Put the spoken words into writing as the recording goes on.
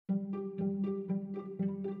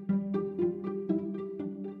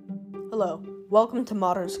Hello, welcome to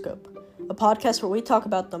Modern Scope, a podcast where we talk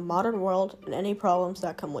about the modern world and any problems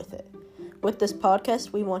that come with it. With this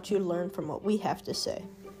podcast, we want you to learn from what we have to say.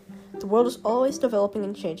 The world is always developing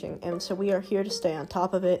and changing, and so we are here to stay on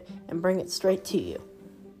top of it and bring it straight to you.